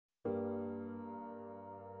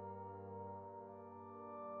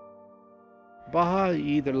Baja, you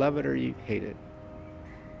either love it or you hate it.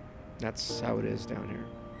 That's how it is down here.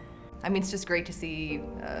 I mean, it's just great to see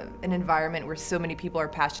an environment where so many people are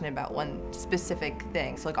passionate about one specific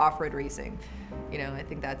thing, so like off-road racing. You know, I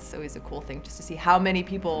think that's always a cool thing, just to see how many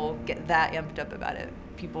people get that amped up about it.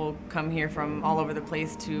 People come here from all over the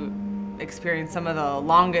place to experience some of the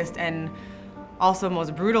longest and also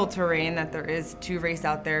most brutal terrain that there is to race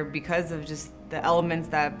out there because of just the elements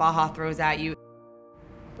that Baja throws at you.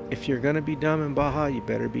 If you're gonna be dumb in Baja, you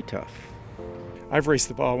better be tough. I've raced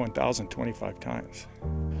the Baja 1000 25 times.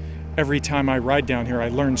 Every time I ride down here, I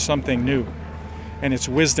learn something new, and it's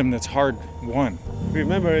wisdom that's hard won.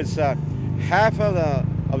 Remember, it's half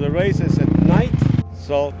of the race is at night,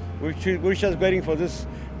 so we're just waiting for this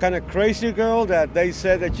kind of crazy girl that they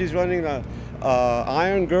said that she's running a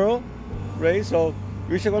Iron Girl race. So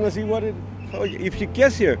we're just gonna see if she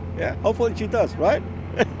gets here. Yeah, hopefully she does, right?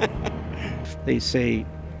 They say,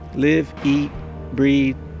 live, eat,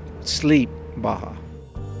 breathe, sleep, Baja.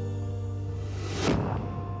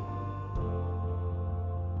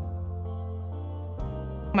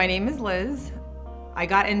 My name is Liz. I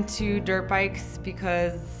got into dirt bikes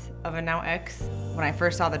because of a now ex. When I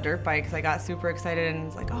first saw the dirt bikes, I got super excited and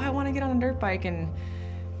was like, oh, I want to get on a dirt bike. And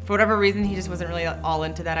for whatever reason, he just wasn't really all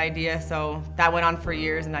into that idea. So that went on for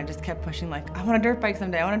years, and I just kept pushing like, I want a dirt bike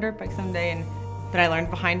someday, I want a dirt bike someday. And then I learned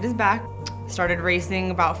behind his back. Started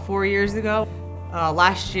racing about 4 years ago.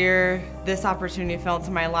 Last year, this opportunity fell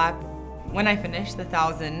into my lap. When I finish the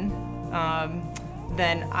 1,000,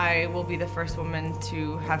 then I will be the first woman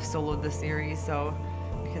to have soloed the series. So,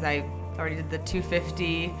 because I already did the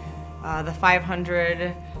 250, the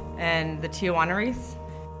 500, and the Tijuana race.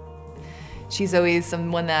 She's always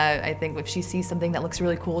someone that I think if she sees something that looks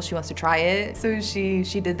really cool, she wants to try it. So she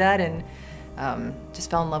did that and just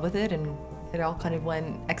fell in love with it, and it all kind of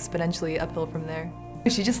went exponentially uphill from there.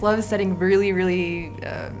 She just loves setting really, really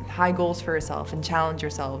high goals for herself and challenge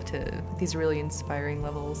herself to these really inspiring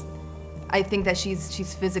levels. I think that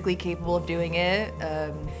she's physically capable of doing it.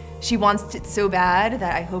 She wants it so bad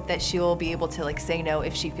that I hope that she'll be able to like say no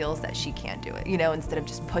if she feels that she can't do it, you know, instead of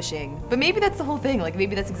just pushing. But maybe that's the whole thing, like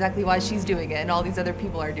maybe that's exactly why she's doing it and all these other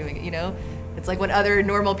people are doing it, you know? It's like when other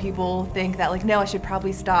normal people think that like, no, I should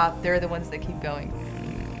probably stop, they're the ones that keep going.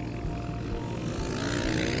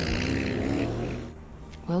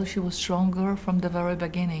 Well, she was stronger from the very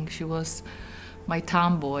beginning. She was my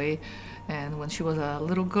tomboy. And when she was a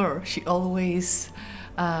little girl, she always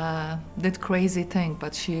did crazy things,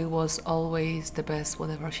 but she was always the best,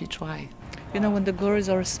 whatever she tried. You know, when the girls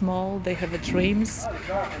are small, they have dreams.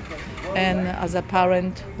 And as a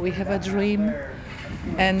parent, we have a dream.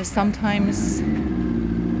 And sometimes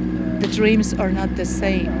the dreams are not the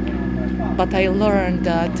same. But I learned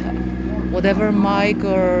that whatever my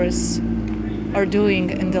girls are doing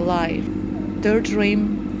in the life, their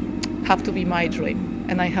dream have to be my dream.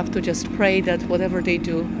 And I have to just pray that whatever they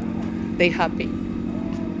do, they happy.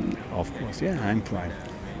 Of course, yeah, I'm proud.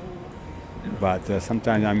 But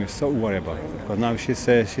sometimes I'm so worried about it, because now she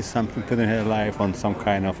says she's something putting her life on some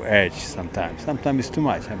kind of edge sometimes. Sometimes it's too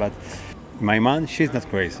much. But my mom, she's not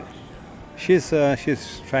crazy. She's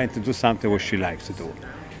trying to do something what she likes to do.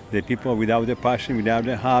 The people without their passion, without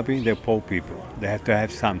their hobby, they're poor people. They have to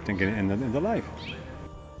have something in the life.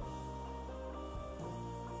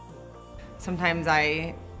 Sometimes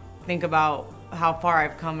I think about how far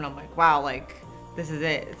I've come and I'm like, wow, like this is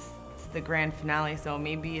it. It's the grand finale, so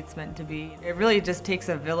maybe it's meant to be. It really just takes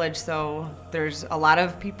a village, so there's a lot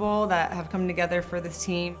of people that have come together for this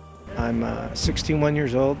team. I'm 61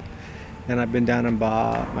 years old, and I've been down in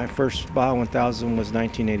Baja. My first Baja 1000 was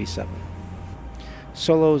 1987.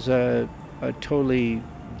 Solo's a totally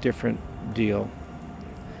different deal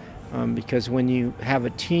because when you have a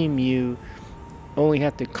team, you only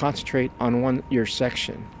have to concentrate on your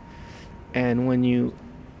section, and when you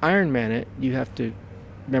Ironman it, you have to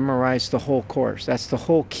memorize the whole course. That's the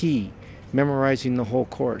whole key, memorizing the whole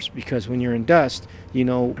course, because when you're in dust, you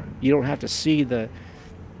know, you don't have to see the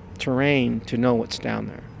terrain to know what's down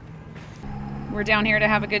there. We're down here to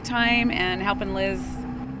have a good time and helping Liz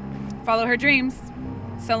follow her dreams,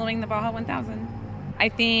 soloing the Baja 1000. I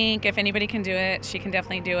think if anybody can do it, she can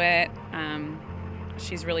definitely do it.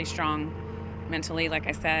 She's really strong mentally, like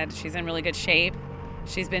I said. She's in really good shape.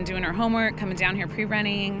 She's been doing her homework, coming down here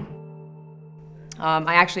pre-running.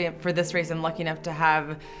 I actually, for this race, I'm lucky enough to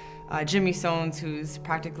have Jimmy Sones, who's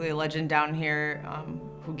practically a legend down here,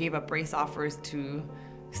 who gave up race offers to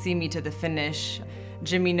see me to the finish.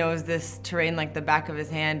 Jimmy knows this terrain like the back of his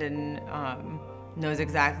hand and knows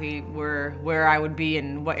exactly where I would be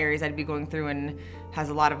and what areas I'd be going through, and has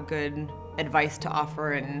a lot of good advice to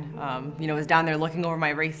offer, and you know, was down there looking over my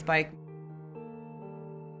race bike.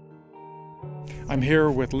 I'm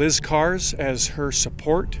here with Liz Karcz as her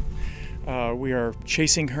support. We are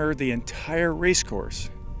chasing her the entire race course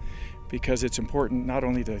because it's important not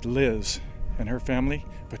only to Liz and her family,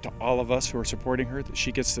 but to all of us who are supporting her that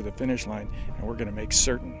she gets to the finish line, and we're going to make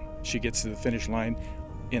certain she gets to the finish line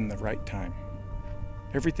in the right time.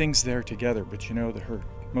 Everything's there together, but you know that her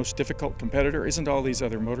most difficult competitor isn't all these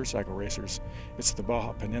other motorcycle racers, it's the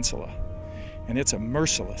Baja Peninsula. And it's a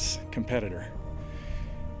merciless competitor.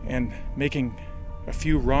 And making a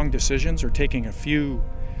few wrong decisions or taking a few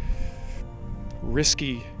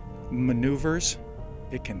risky maneuvers,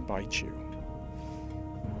 it can bite you.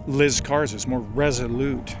 Liz Karcz is more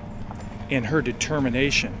resolute in her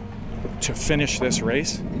determination to finish this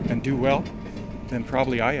race and do well than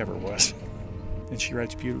probably I ever was. And she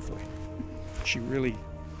rides beautifully. She really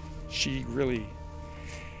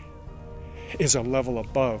is a level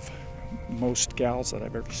above most gals that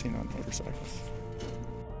I've ever seen on motorcycles.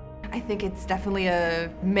 I think it's definitely a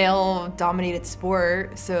male-dominated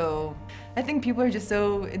sport, so I think people are just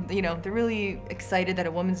so, they're really excited that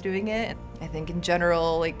a woman's doing it. I think in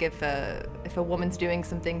general, like if a woman's doing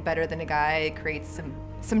something better than a guy, it creates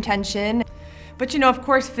some tension. But of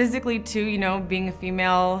course, physically too, being a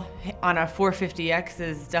female on a 450X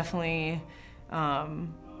is definitely,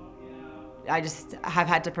 I just have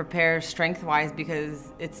had to prepare strength-wise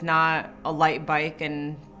because it's not a light bike,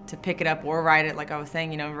 and to pick it up or ride it, like I was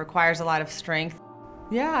saying, it requires a lot of strength.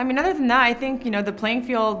 Yeah, I mean, other than that, I think, the playing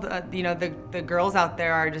field, the girls out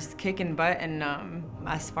there are just kicking butt, and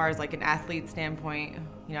as far as like an athlete standpoint,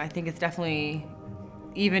 I think it's definitely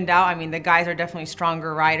evened out. I mean, the guys are definitely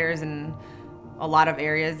stronger riders in a lot of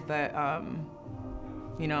areas, but,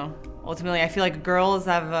 ultimately I feel like girls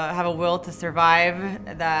have a will to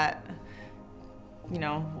survive that,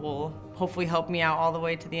 will hopefully help me out all the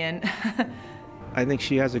way to the end. I think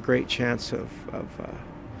she has a great chance of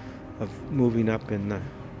moving up in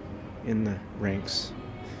the ranks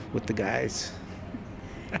with the guys,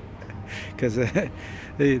 because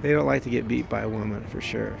they don't like to get beat by a woman for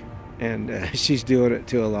sure, and she's doing it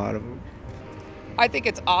to a lot of them. I think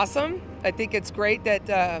it's awesome. I think it's great that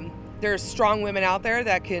there's strong women out there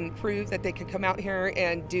that can prove that they can come out here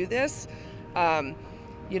and do this. A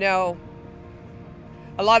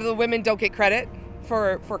lot of the women don't get credit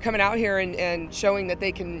for coming out here and showing that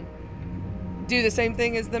they can do the same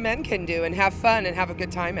thing as the men can do and have fun and have a good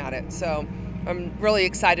time at it. So I'm really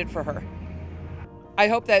excited for her. I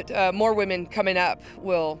hope that more women coming up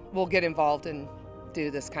will get involved and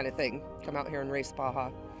do this kind of thing, come out here and race Baja.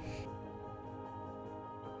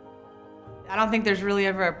 I don't think there's really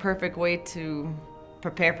ever a perfect way to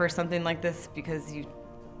prepare for something like this because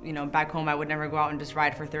back home I would never go out and just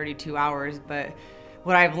ride for 32 hours, but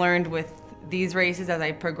what I've learned with these races as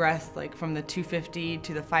I progressed, like from the 250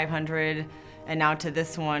 to the 500 and now to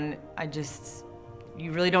this one,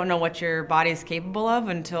 you really don't know what your body is capable of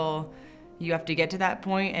until you have to get to that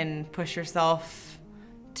point and push yourself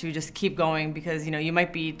to just keep going, because you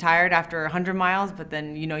might be tired after 100 miles, but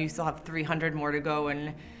then you still have 300 more to go,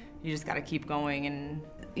 and you just got to keep going. And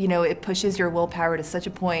it pushes your willpower to such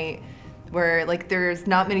a point where there's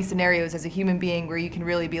not many scenarios as a human being where you can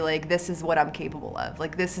really be like, this is what I'm capable of.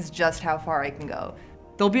 Like, this is just how far I can go.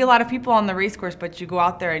 There'll be a lot of people on the race course, but you go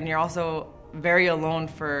out there and you're also very alone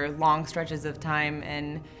for long stretches of time,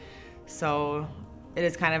 and so it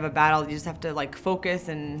is kind of a battle. You just have to focus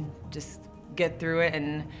and just get through it.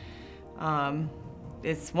 And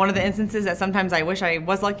it's one of the instances that sometimes I wish I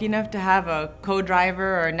was lucky enough to have a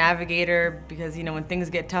co-driver or a navigator, because when things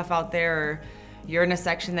get tough out there, or you're in a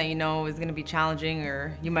section that is going to be challenging,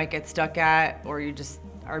 or you might get stuck at, or you just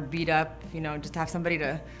are beat up, just have somebody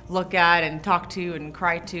to look at and talk to and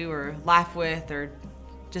cry to or laugh with, or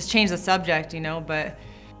just change the subject, but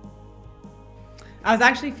I was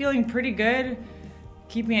actually feeling pretty good,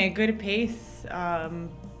 keeping a good pace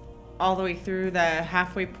all the way through the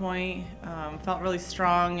halfway point. Felt really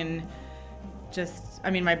strong, and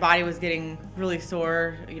my body was getting really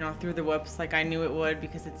sore, through the whoops like I knew it would,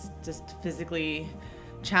 because it's just physically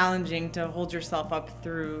challenging to hold yourself up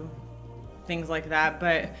through things like that.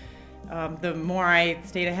 But the more I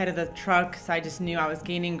stayed ahead of the trucks, I just knew I was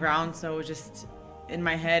gaining ground, so it was just in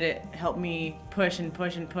my head, it helped me push and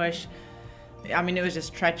push and push. It was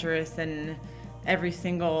just treacherous, and every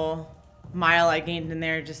single mile I gained in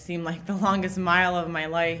there just seemed like the longest mile of my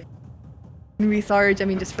life. We saw her,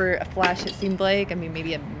 just for a flash, it seemed like,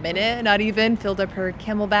 maybe a minute, not even, filled up her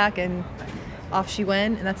Camelback and off she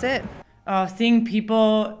went, and that's it. Seeing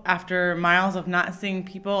people after miles of not seeing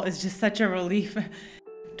people is just such a relief.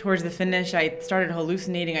 Towards the finish, I started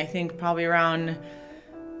hallucinating, I think probably around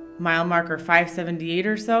mile marker 578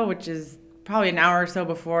 or so, which is probably an hour or so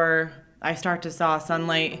before I start to saw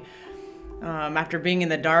sunlight after being in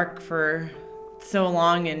the dark for so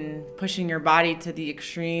long and pushing your body to the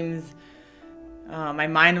extremes. My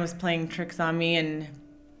mind was playing tricks on me, and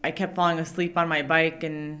I kept falling asleep on my bike,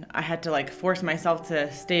 and I had to like force myself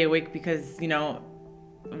to stay awake because, you know,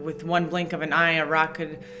 with one blink of an eye, a rock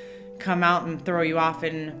could come out and throw you off.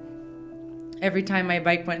 And every time my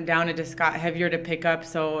bike went down, it just got heavier to pick up.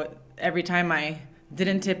 So every time I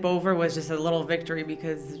didn't tip over was just a little victory,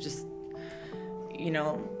 because just, you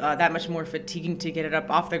know, that much more fatiguing to get it up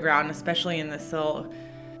off the ground, especially in the silt.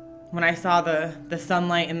 When I saw the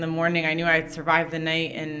sunlight in the morning, I knew I'd survived the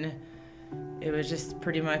night, and it was just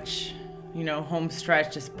pretty much, you know, home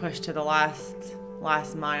stretch, just pushed to the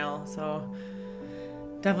last mile. So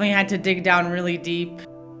definitely had to dig down really deep.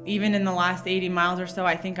 Even in the last 80 miles or so,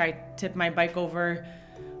 I think I tipped my bike over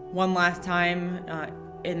one last time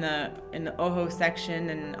in the Ojo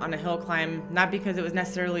section and on a hill climb, not because it was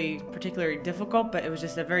necessarily particularly difficult, but it was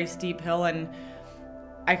just a very steep hill, and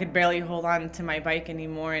I could barely hold on to my bike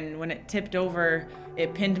anymore. And when it tipped over,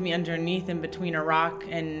 it pinned me underneath in between a rock,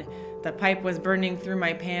 and the pipe was burning through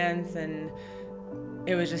my pants, and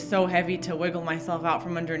it was just so heavy to wiggle myself out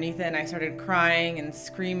from underneath it. And I started crying and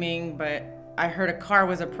screaming, but I heard a car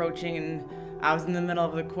was approaching, and I was in the middle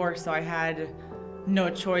of the course, so I had no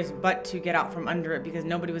choice but to get out from under it, because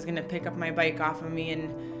nobody was gonna pick up my bike off of me.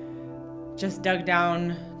 And just dug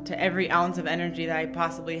down to every ounce of energy that I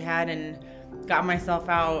possibly had and got myself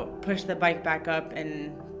out, pushed the bike back up,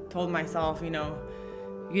 and told myself, you know,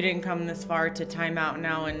 you didn't come this far to time out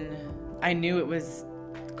now. And I knew it was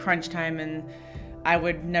crunch time, and I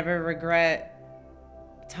would never regret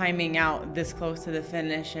timing out this close to the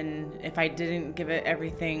finish, and if I didn't give it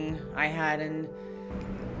everything I had. And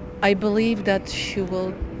I believe that she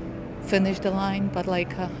will finish the line, but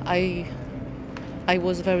like I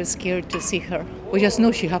was very scared to see her. We just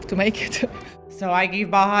knew she had to make it. So I gave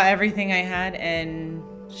Baja everything I had, and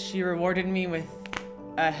she rewarded me with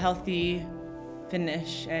a healthy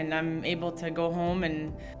finish, and I'm able to go home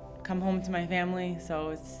and come home to my family.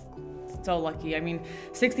 So it's so lucky. I mean,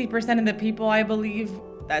 60% of the people, I believe,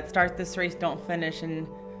 that start this race don't finish, and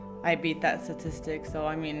I beat that statistic. So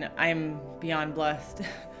I mean, I'm beyond blessed.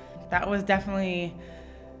 That was definitely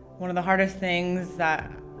one of the hardest things that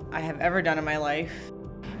I have ever done in my life.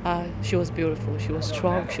 She was beautiful, she was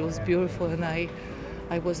strong, she was beautiful, and I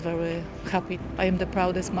was very happy. I am the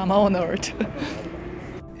proudest mama on earth.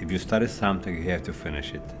 If you started something, you have to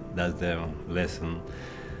finish it. That's the lesson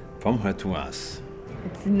from her to us.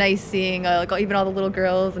 It's nice seeing like even all the little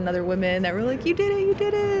girls and other women that were like, you did it, you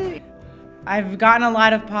did it. I've gotten a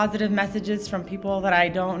lot of positive messages from people that I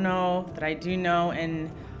don't know, that I do know, and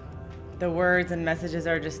the words and messages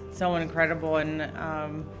are just so incredible. And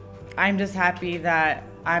I'm just happy that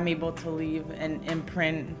I'm able to leave an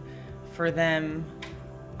imprint for them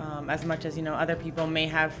as much as, you know, other people may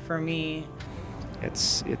have for me.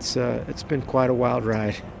 It's been quite a wild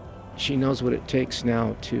ride. She knows what it takes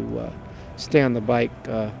now to stay on the bike.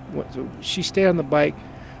 She stayed on the bike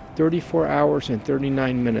 34 hours and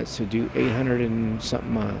 39 minutes to do 800 and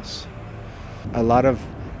something miles. A lot of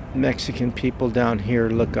Mexican people down here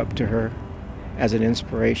look up to her as an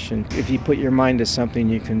inspiration. If you put your mind to something,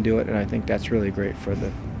 you can do it, and I think that's really great for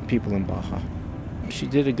the people in Baja. She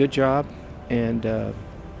did a good job, and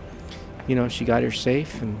you know, she got here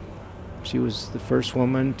safe, and she was the first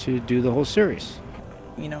woman to do the whole series.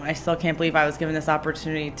 You know, I still can't believe I was given this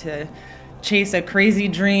opportunity to chase a crazy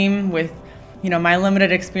dream with, you know, my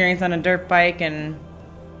limited experience on a dirt bike. And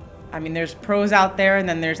I mean, there's pros out there, and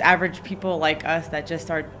then there's average people like us that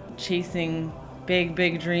just are chasing big,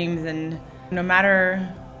 big dreams. And no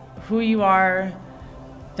matter who you are,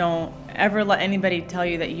 don't ever let anybody tell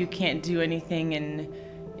you that you can't do anything. And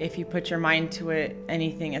if you put your mind to it,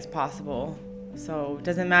 anything is possible. So it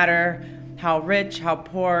doesn't matter how rich, how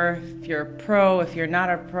poor, if you're a pro, if you're not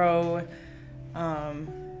a pro,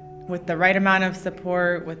 with the right amount of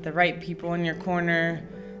support, with the right people in your corner,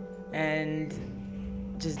 and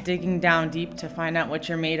just digging down deep to find out what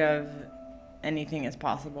you're made of, anything is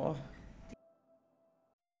possible.